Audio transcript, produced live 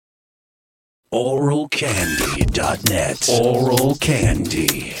oralcandy.net. Oral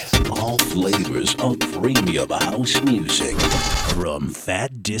Candy. All flavors of premium house music. From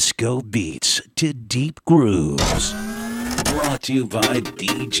fat disco beats to deep grooves. Brought to you by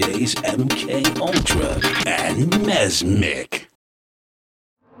DJs MK Ultra and Mesmic.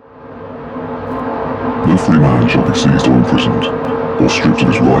 No free man shall be seized or imprisoned, or stripped of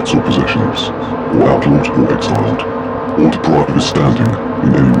his rights or possessions, or outlawed or exiled, or deprived of his standing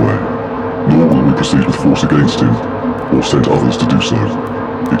in any way. Nor will we proceed with force against him, or send others to do so,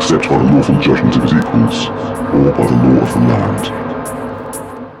 except by the lawful judgment of his equals, or by the law of the land.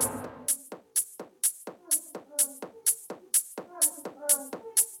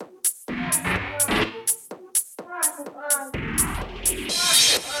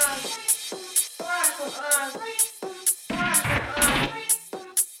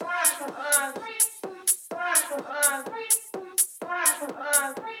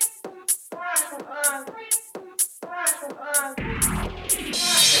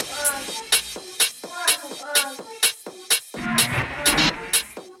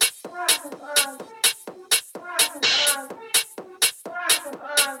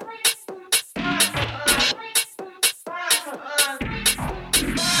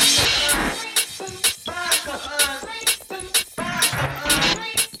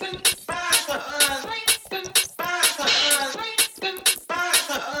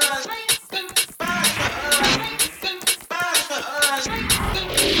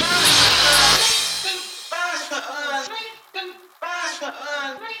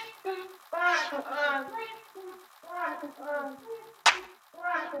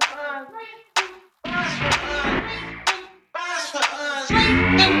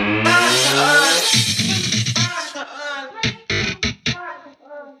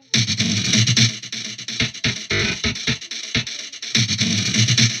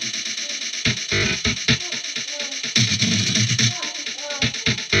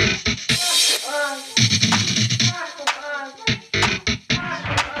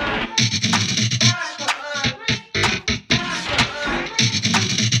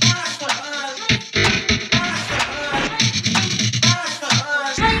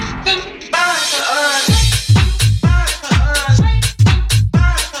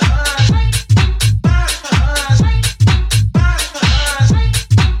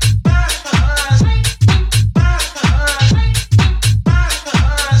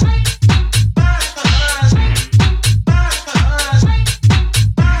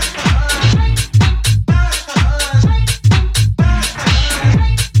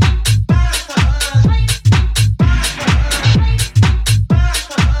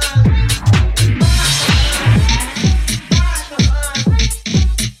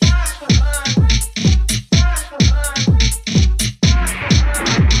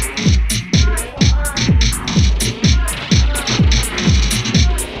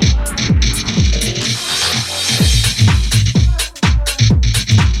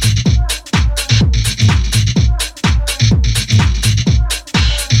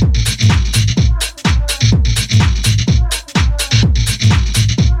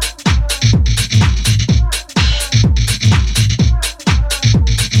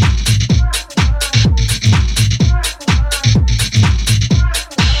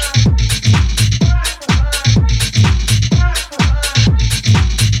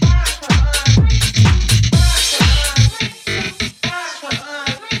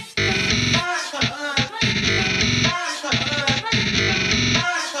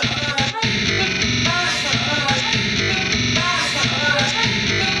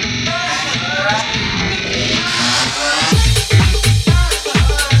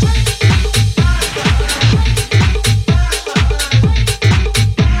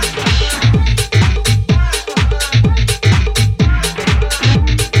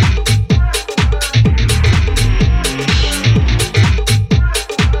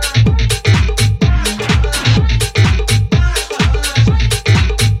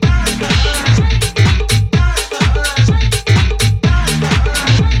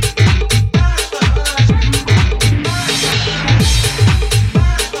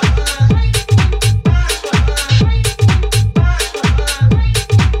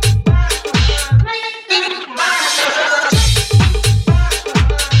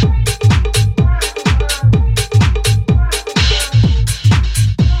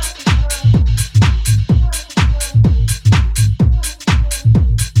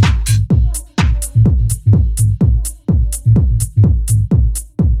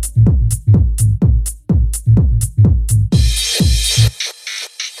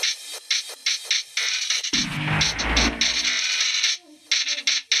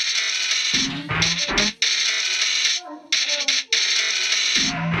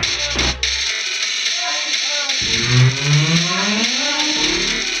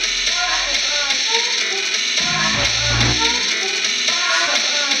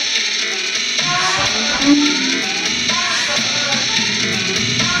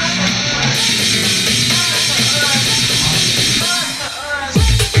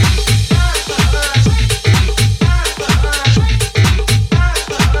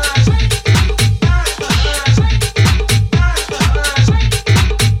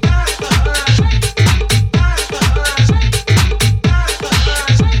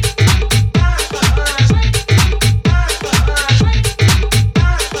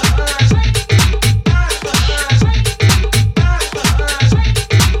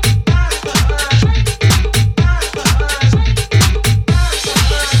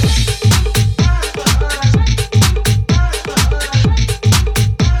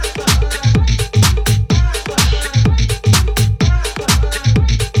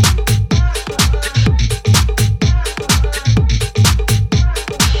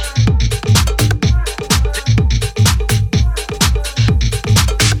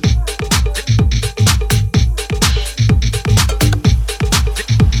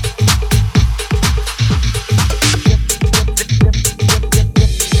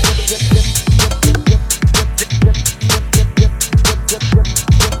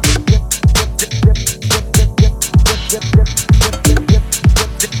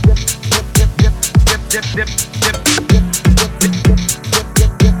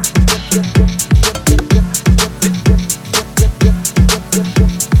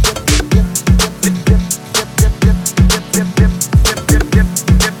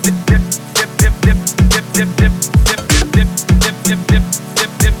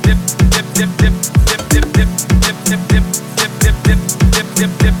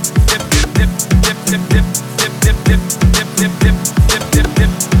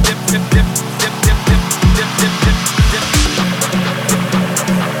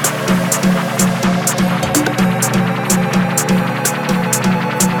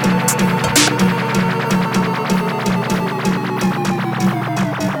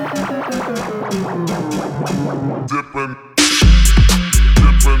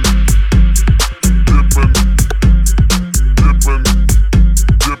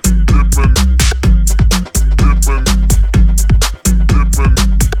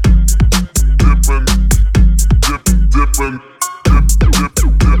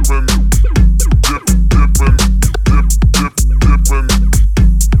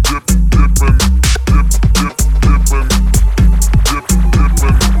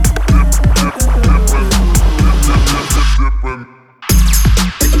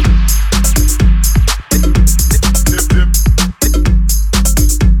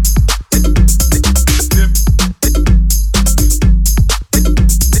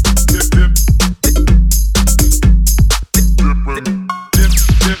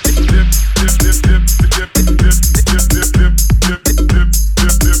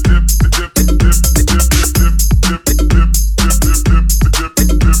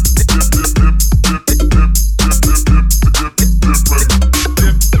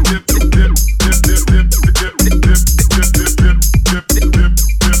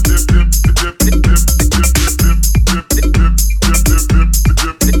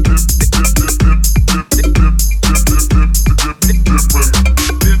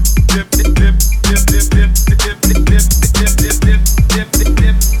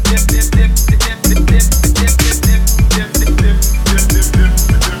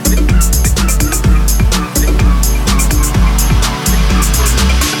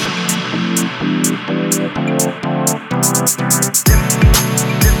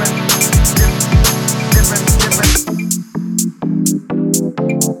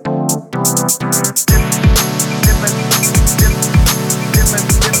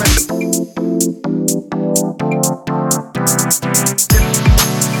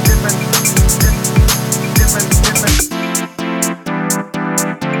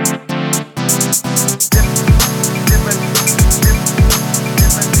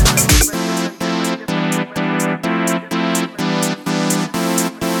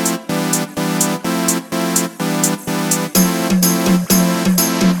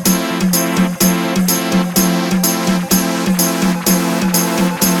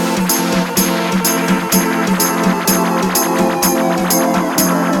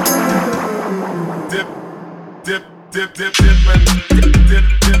 different.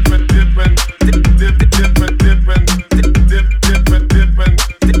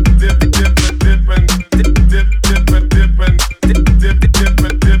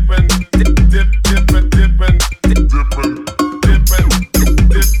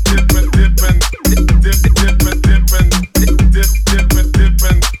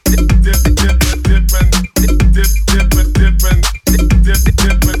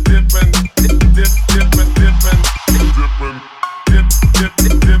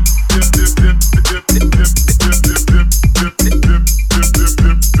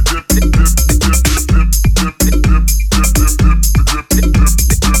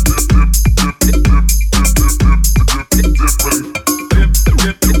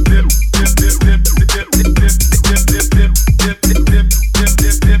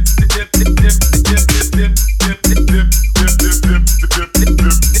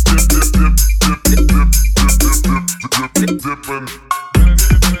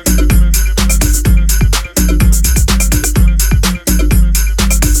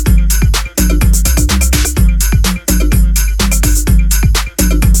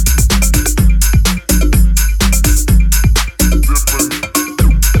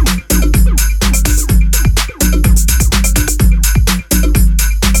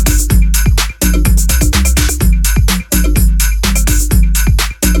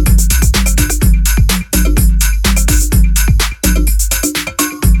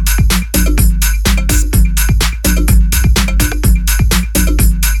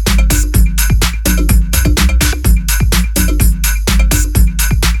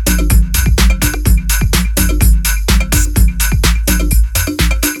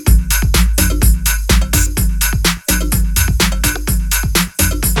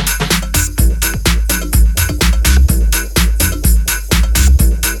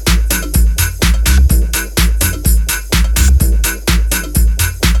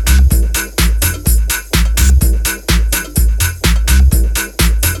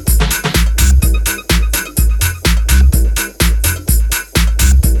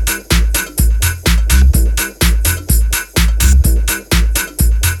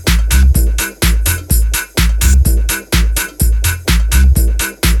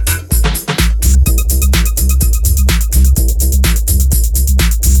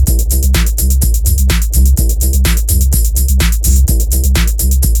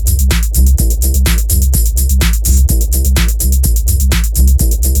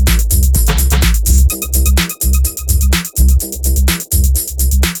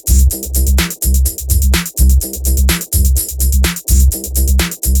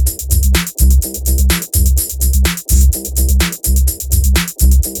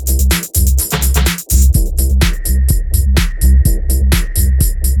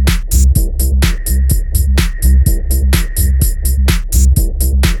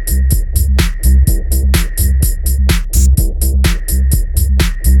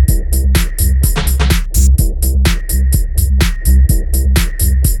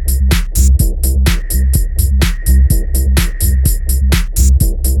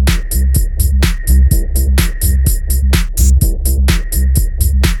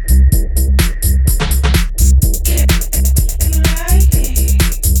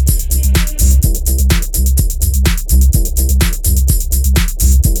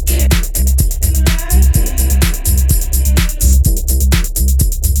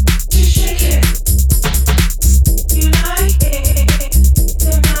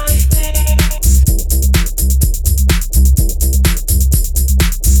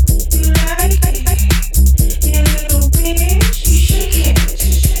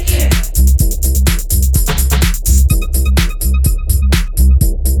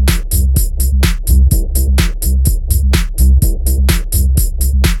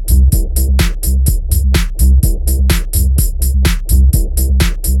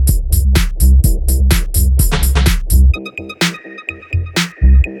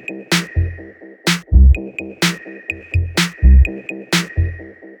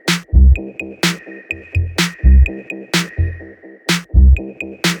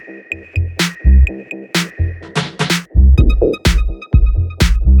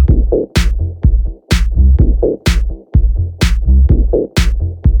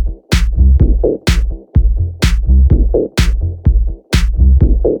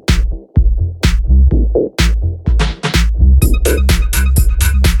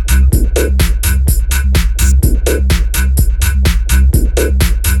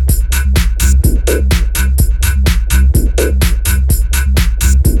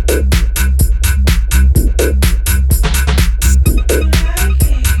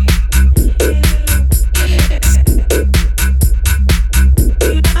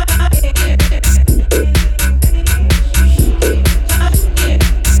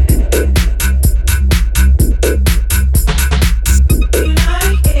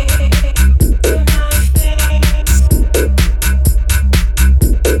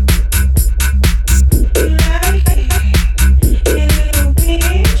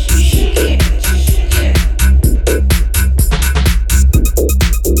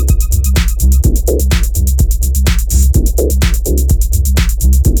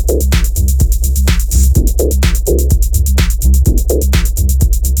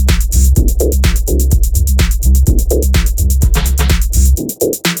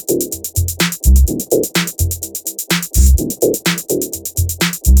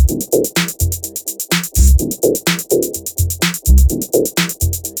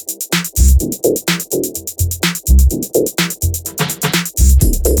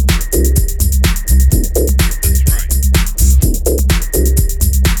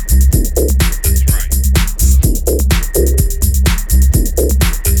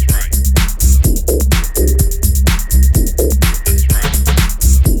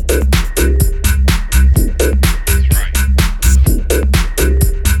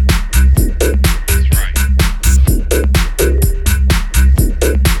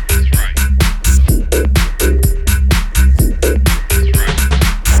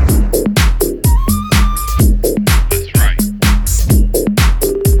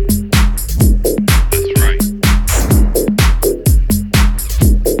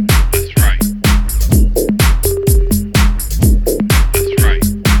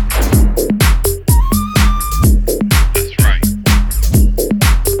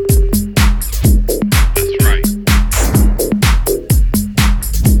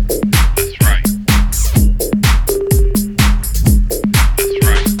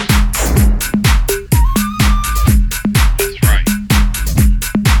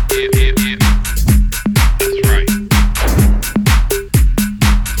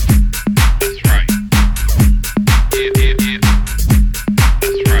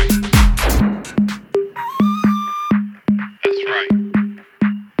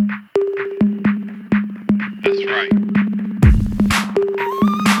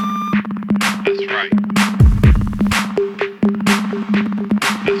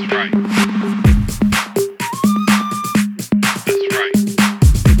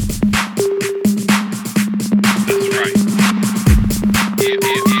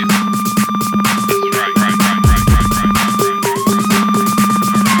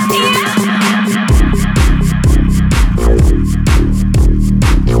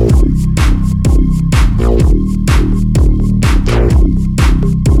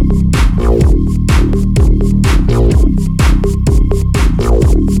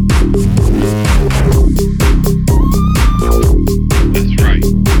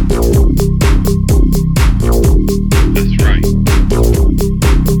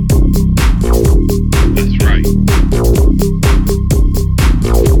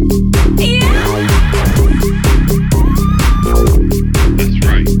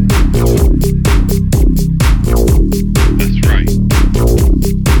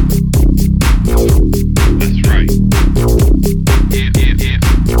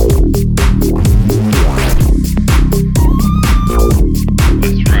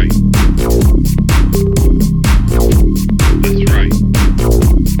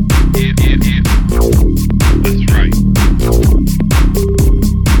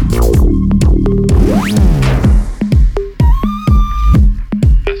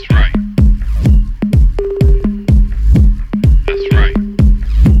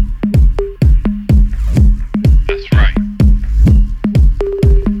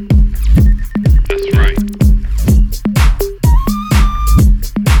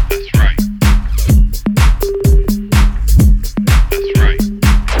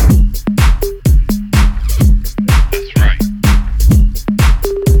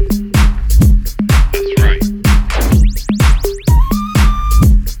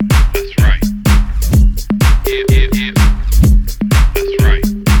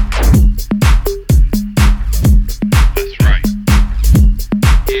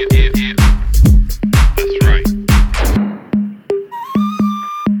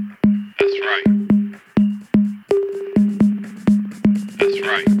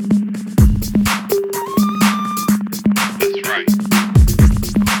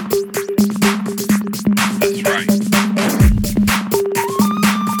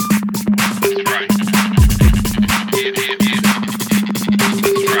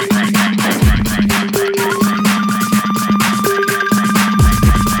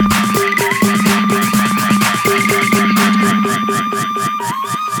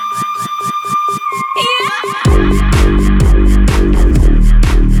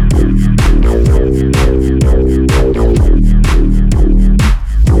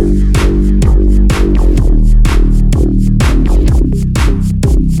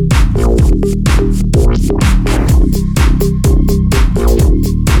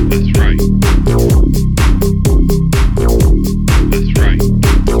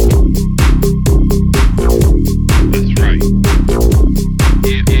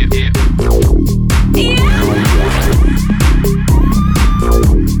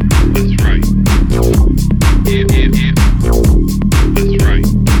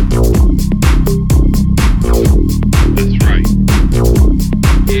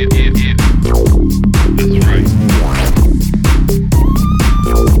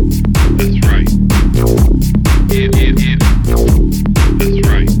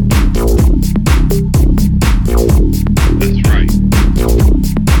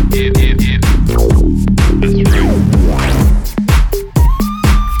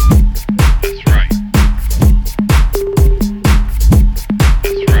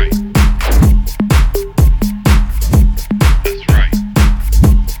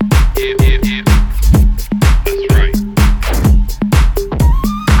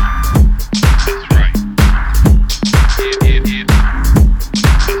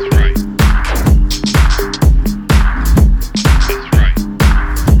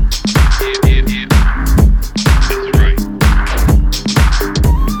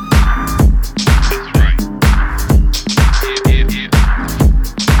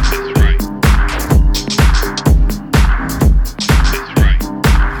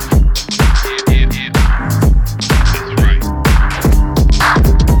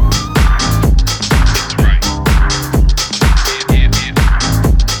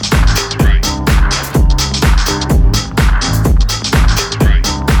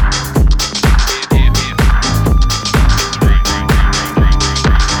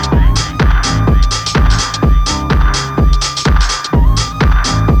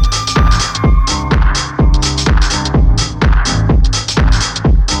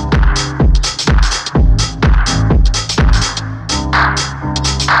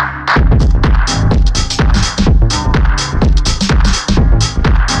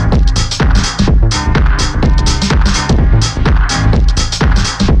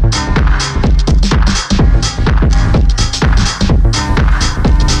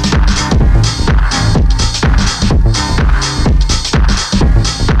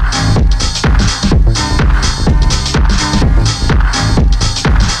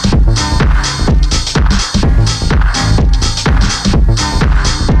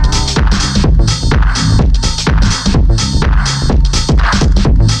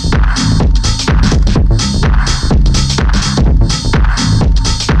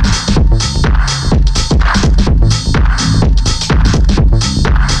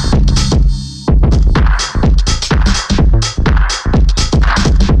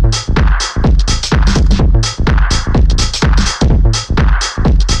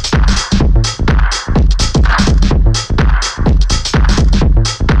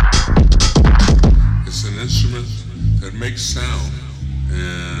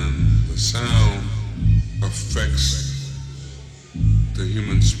 and the sound affects the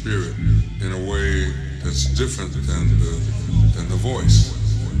human spirit in a way that's different than the voice.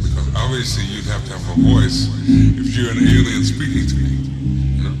 Because obviously you'd have to have a voice if you're an alien speaking to me,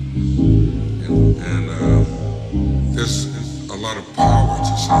 you know? And there's a lot of power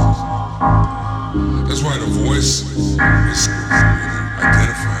to sound. That's why the voice is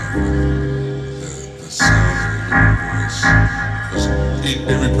identified with the sound of the human voice. Because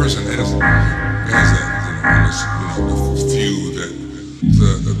every person has that, the view that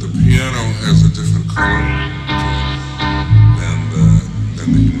the piano has a different color than the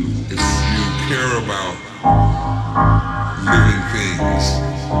human. If you care about living things,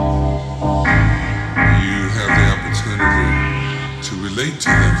 you have the opportunity to relate to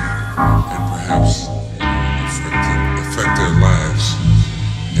them and perhaps affect their lives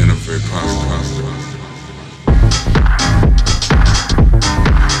in a very positive way.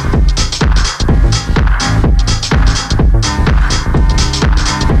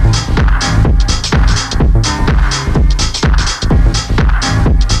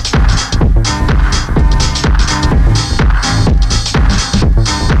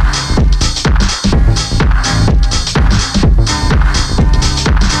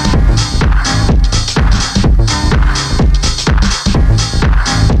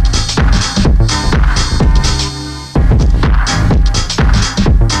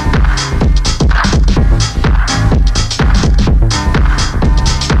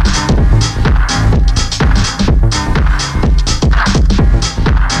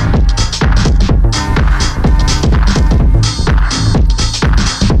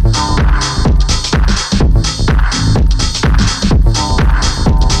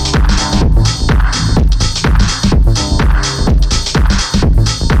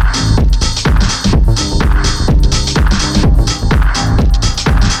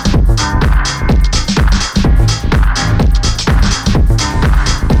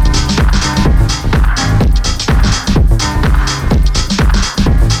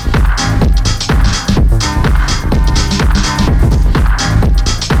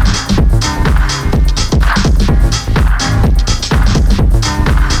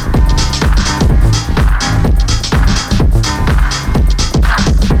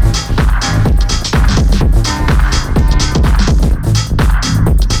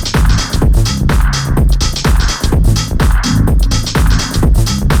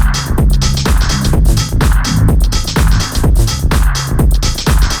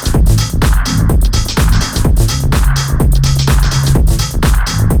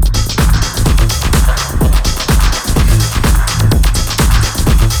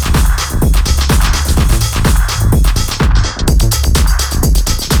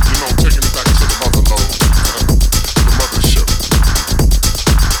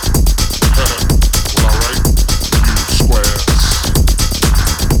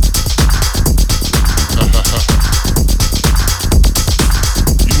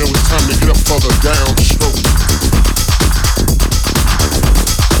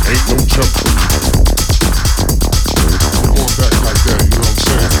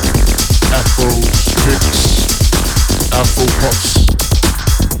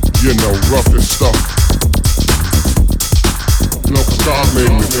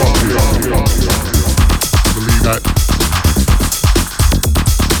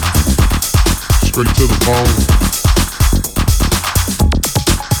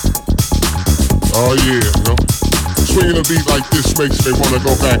 Makes me wanna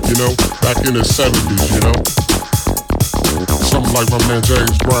go back, back in the 70s, Something like my man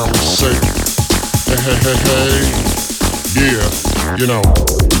James Brown would say, hey, yeah,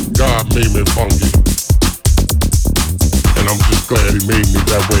 God made me funky, and I'm just glad he made me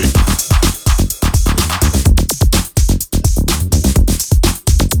that way.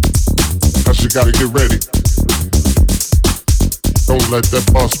 Cause you gotta get ready. Don't let that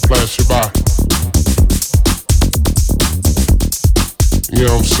bus pass you by. You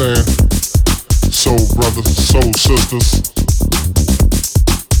know what I'm saying? Soul brothers, soul sisters,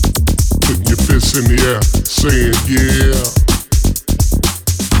 putting your fists in the air, saying yeah.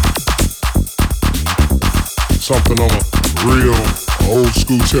 Something on a real old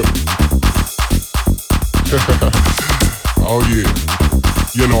school tip. Oh yeah.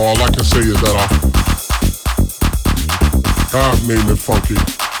 All I can say is that God made me funky,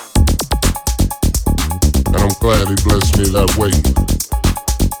 and I'm glad he blessed me that way.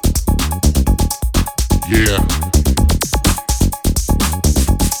 Yeah.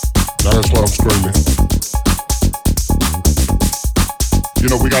 Now that's why I'm screaming.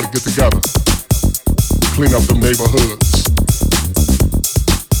 We gotta get together, clean up the neighborhoods,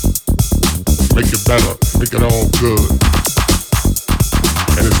 better, make it all good.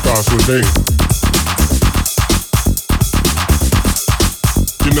 And it starts with me.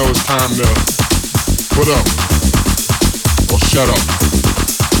 You know it's time to put up or shut up.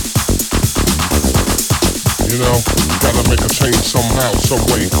 You know, gotta make a change somehow, some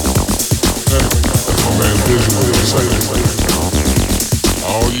way. That's my man Visual saying.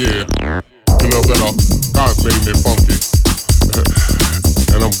 Oh yeah, you know that God made me funky.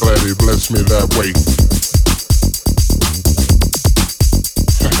 And I'm glad he blessed me that way.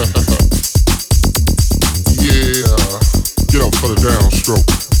 Yeah, get up for the downstroke.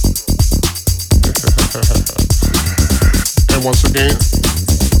 And once again,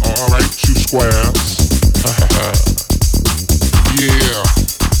 alright, you squares. Yeah.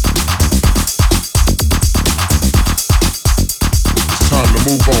 It's time to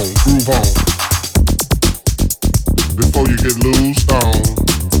move on, groove on. Before you get loosed on.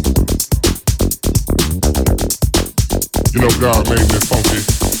 You know God made me funky.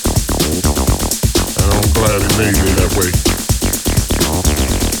 And I'm glad he made me that way.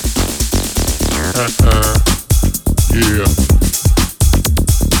 Yeah.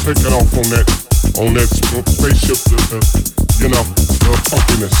 Taking off on that spaceship, you know, the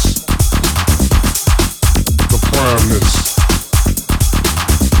funkiness, the primeness.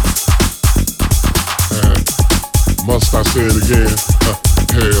 And must I say it again?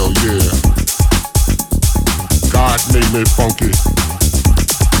 Hell yeah. God made me funky,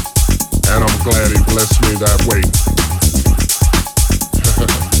 and I'm glad he blessed me that way.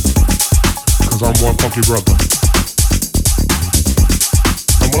 Cause I'm one funky brother.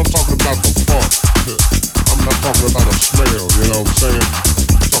 And when I'm talking about the funk, I'm not talking about a smell, you know what I'm saying?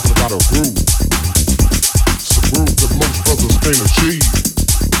 I'm talking about a groove. It's a groove that most brothers can't achieve.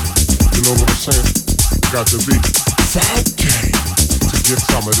 You know what I'm saying? Got to be funky to get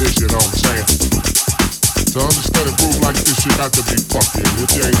some of this, you know what I'm saying? To understand a groove like this, you got to be funky. And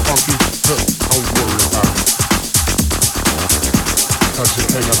if you ain't funky, don't worry about it. Cause you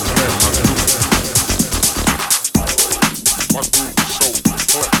can't understand my groove. My groove is so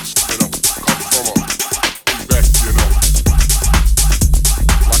complex, you know, come from a back, you know.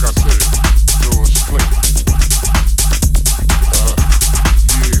 Like I said, George Clinton.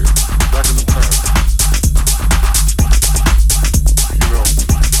 Yeah, back in the time. You know,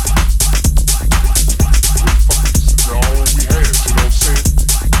 we all we had, you know what I'm saying?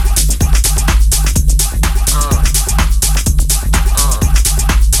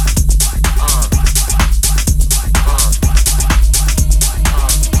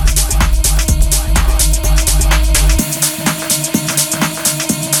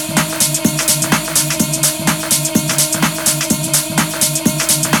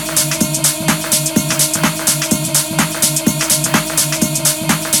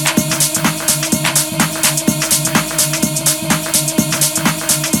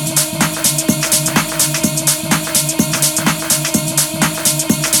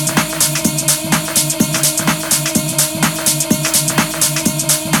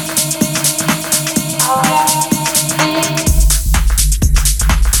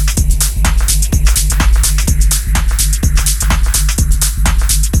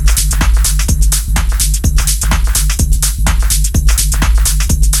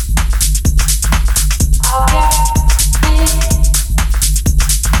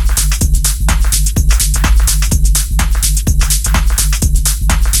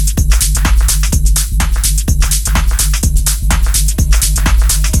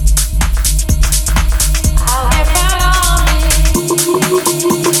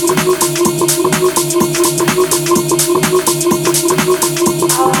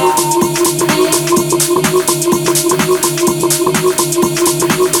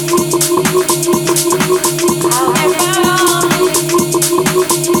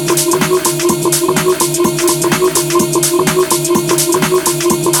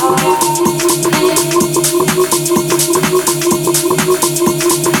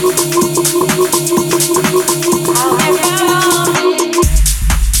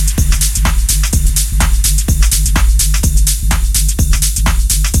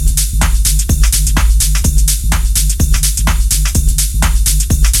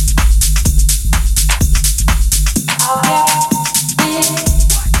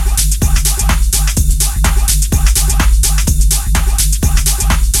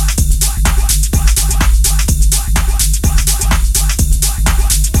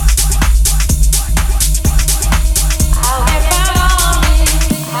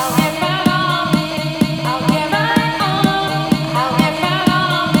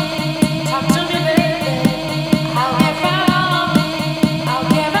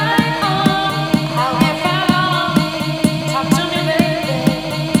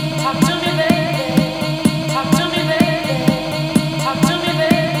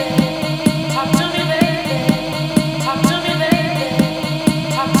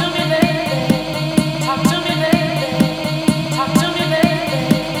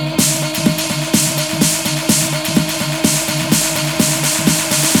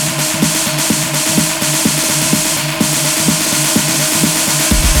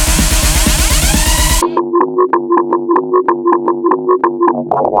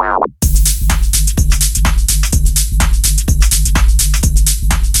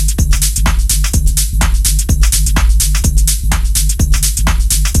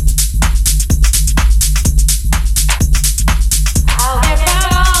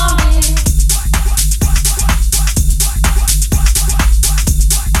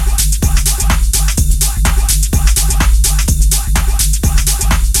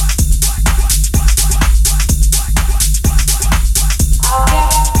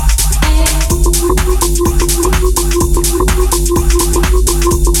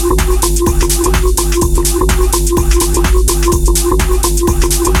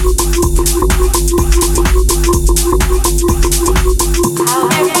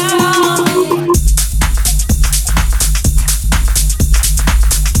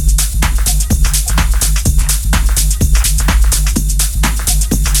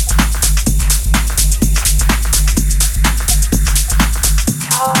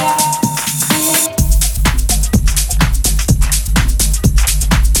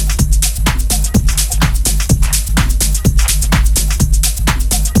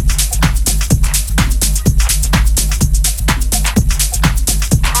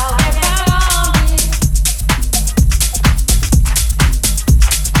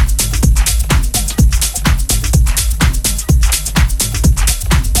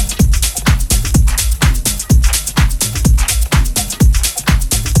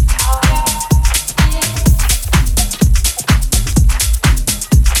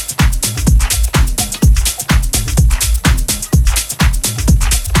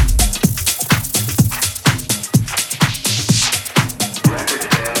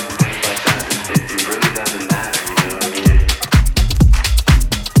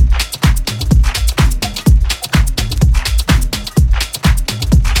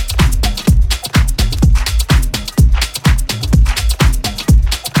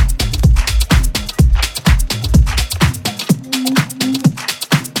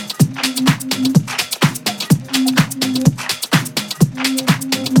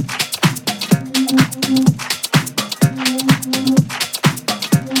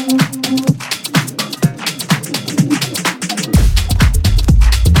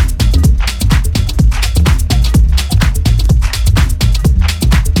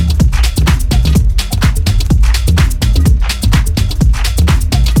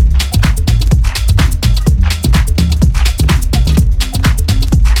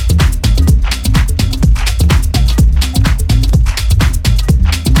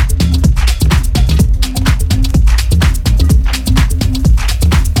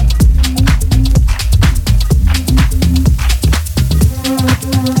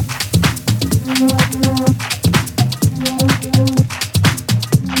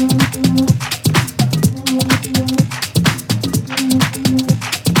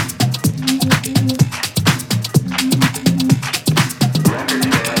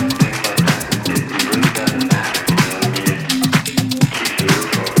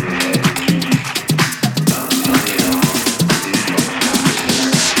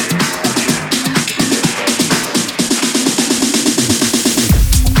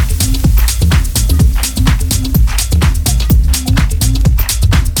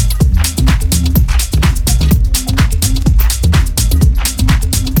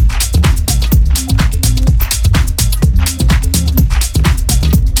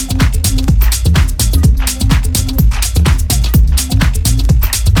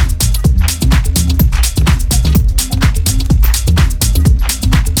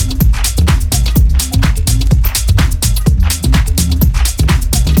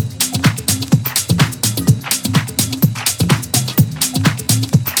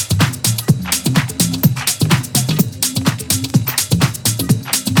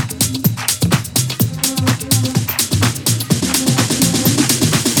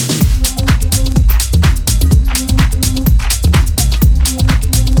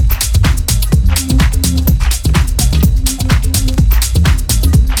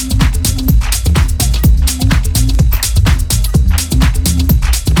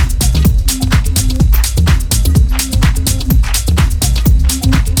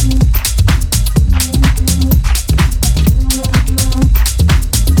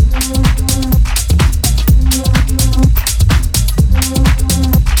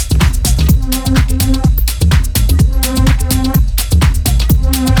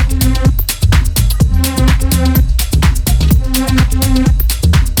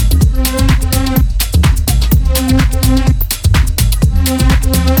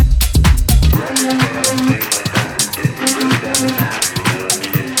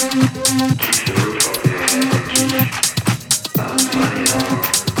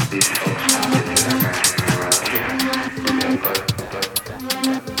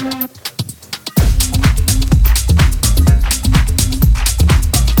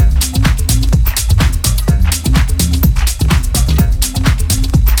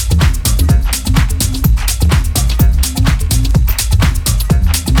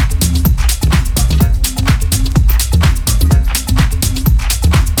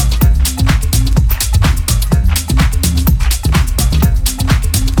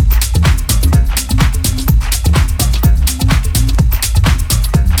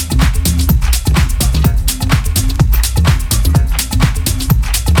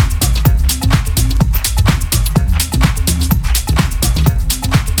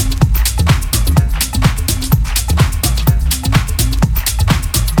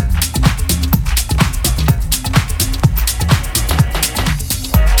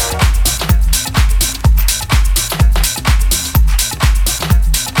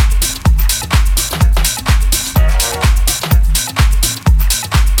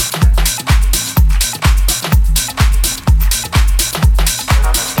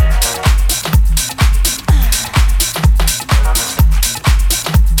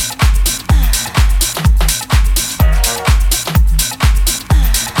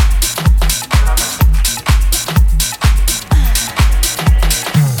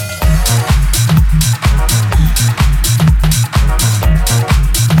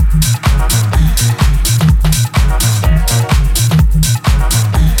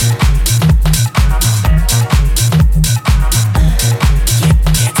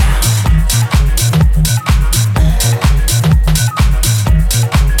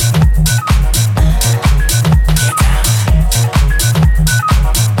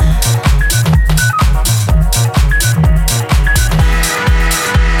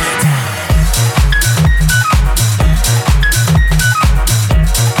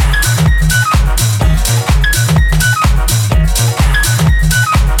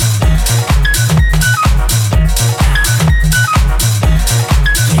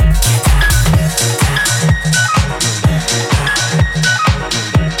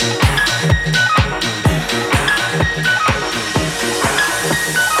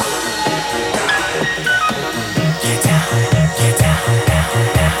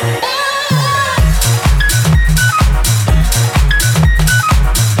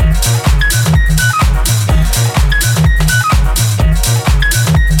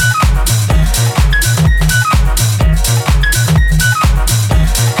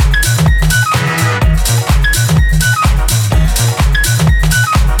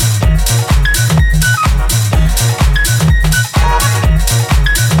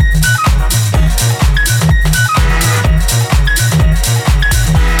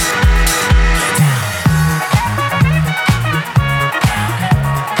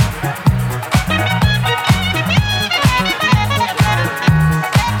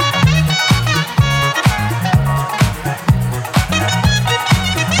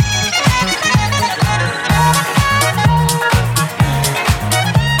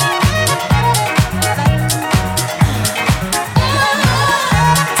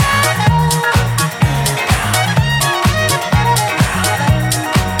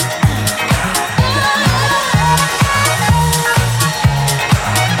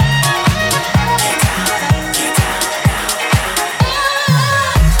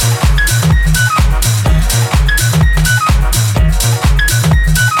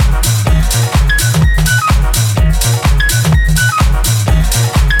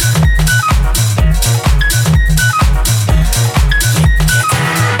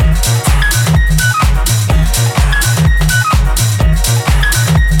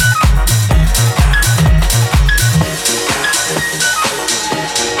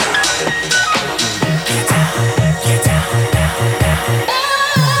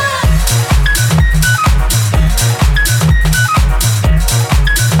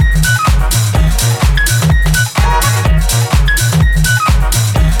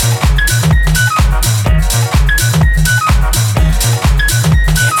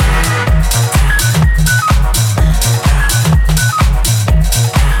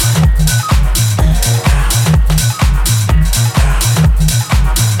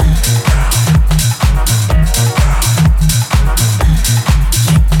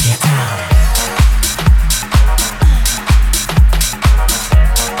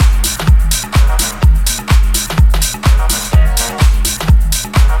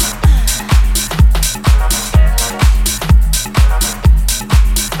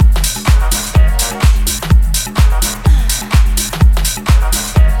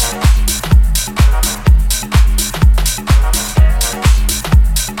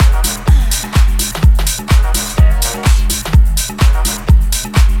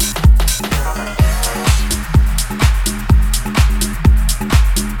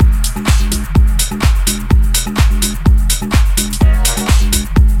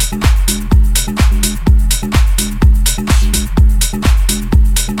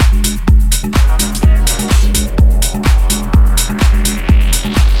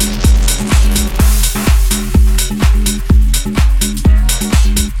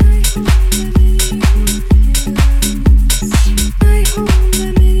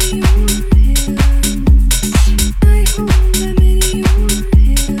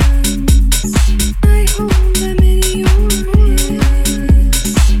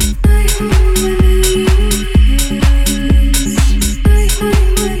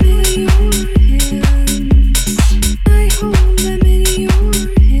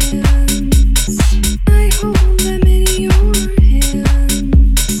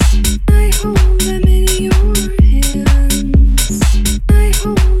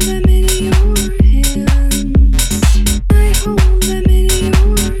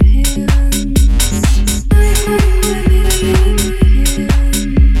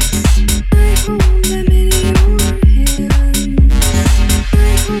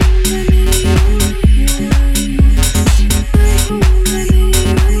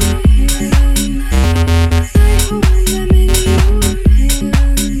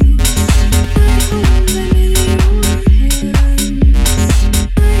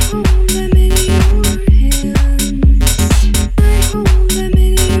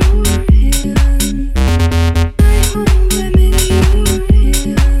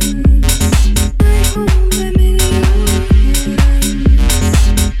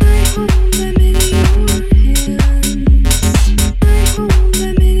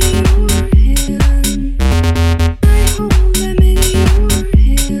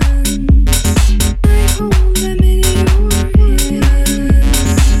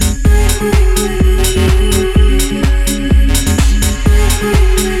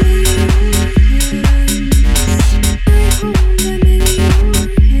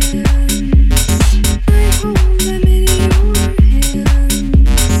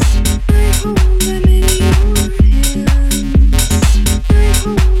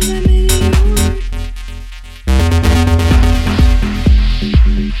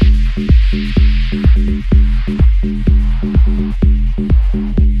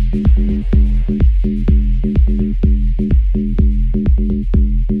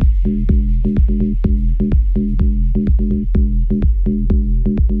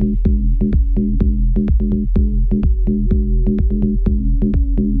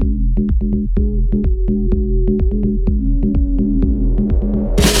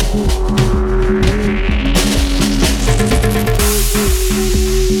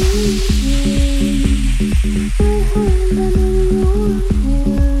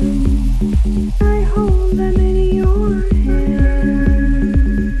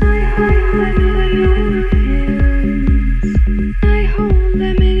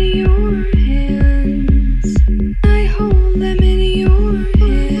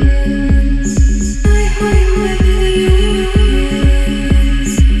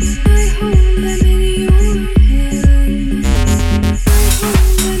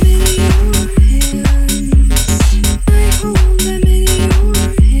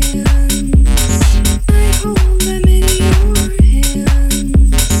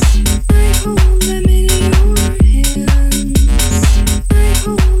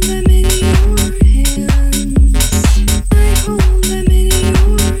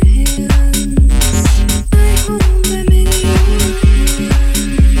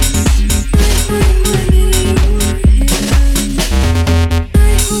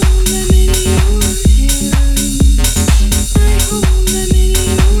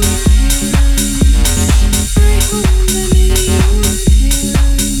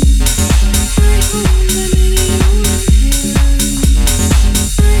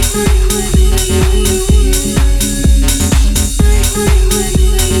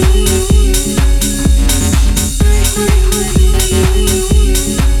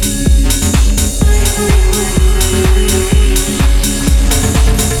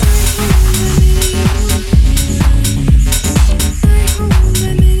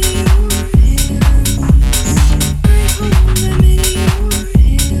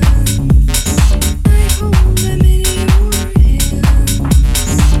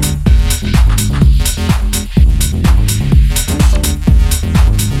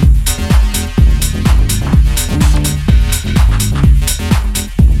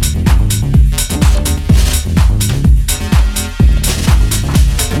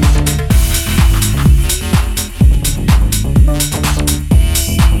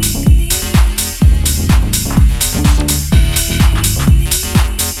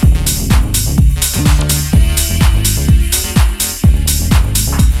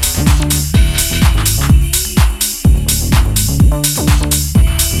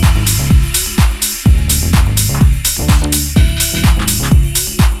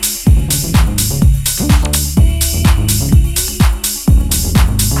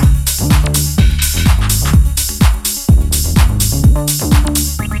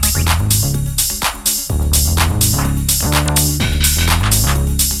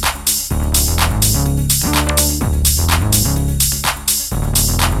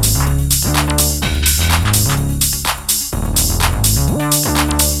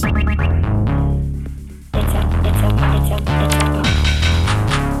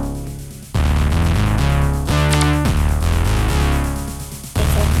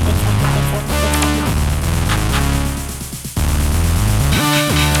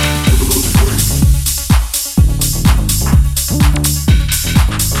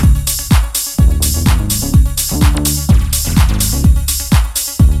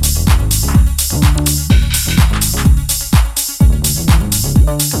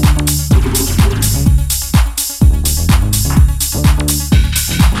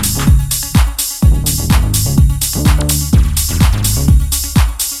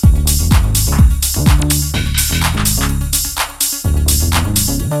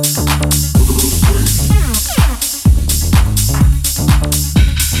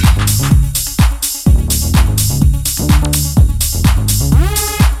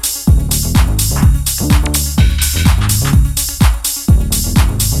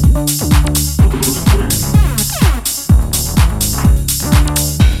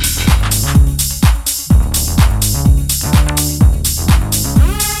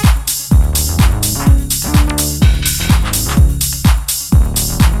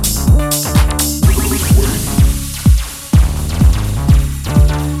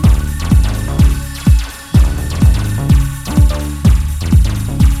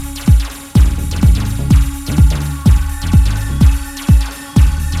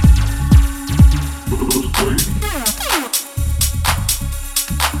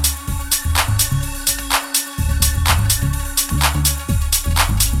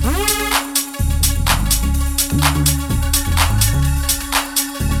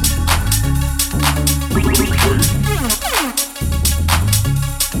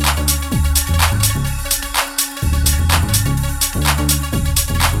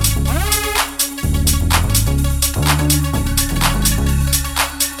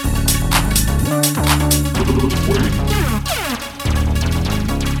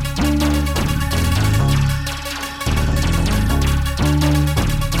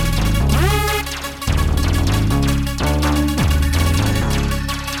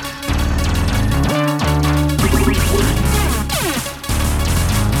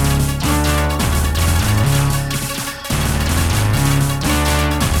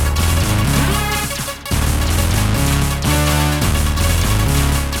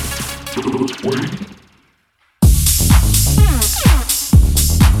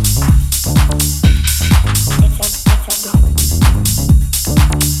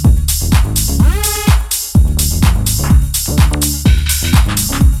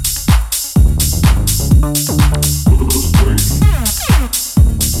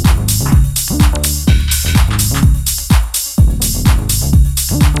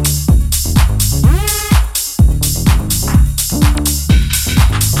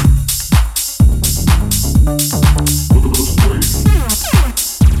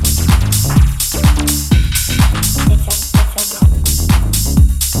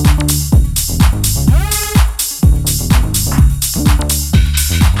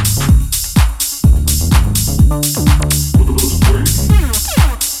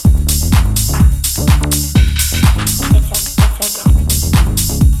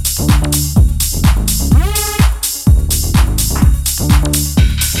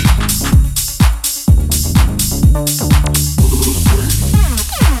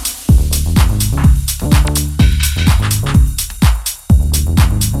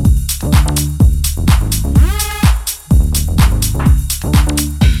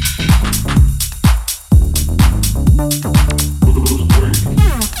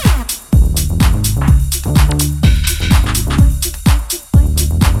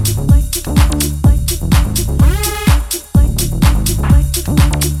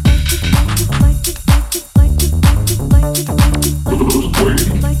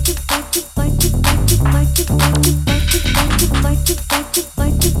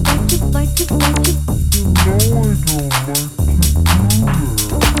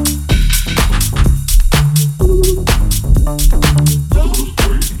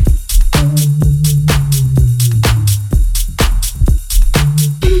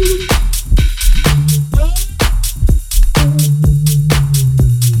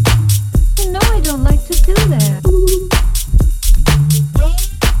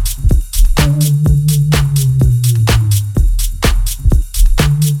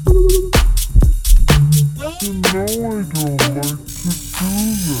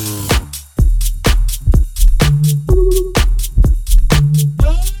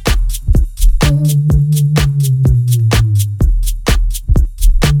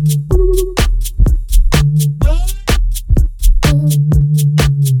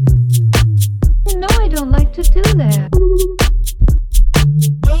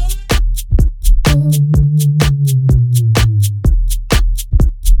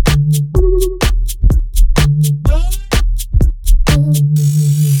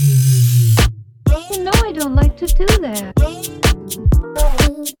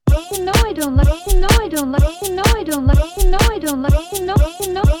 I don't like, you know I don't like, you know I don't like, you know I don't like, you know,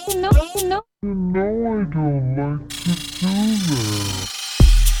 you know, you know, you know. You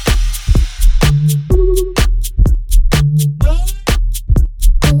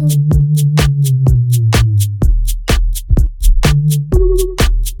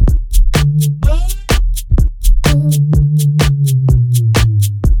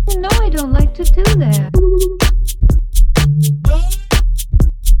know I don't like to do that.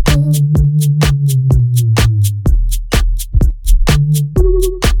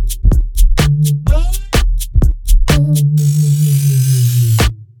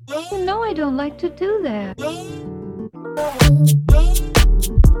 You know I don't like to do that.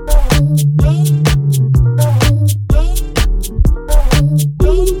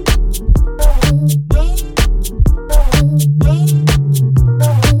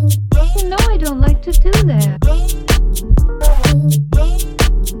 You know I don't like to do that.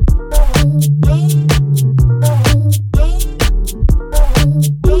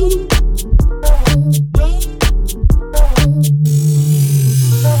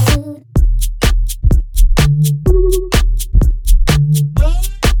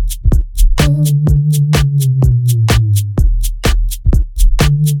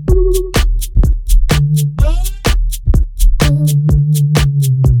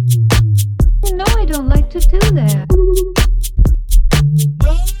 You know I don't like to do that.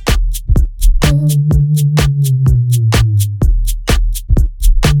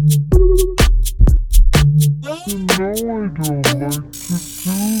 You know I don't like to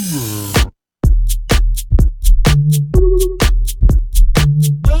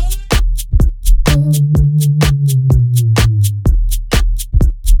do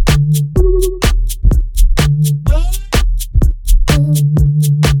that.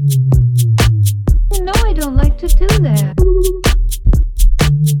 You know I don't like to do that.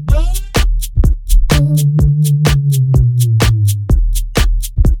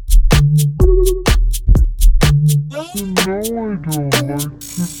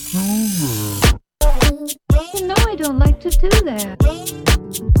 You know I don't like to do that. You know I don't like to do that.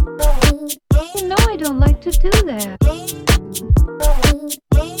 You know I don't like to do that.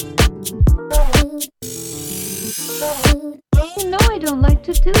 You know I don't like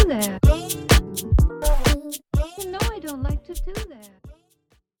to do that. You know I don't like to do that.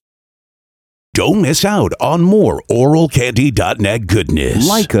 Don't miss out on more oralcandy.net goodness.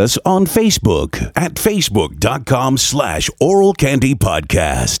 Like us on Facebook at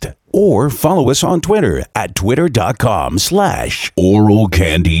facebook.com/oralcandypodcast. Or follow us on Twitter at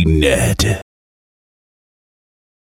twitter.com/oralcandynet.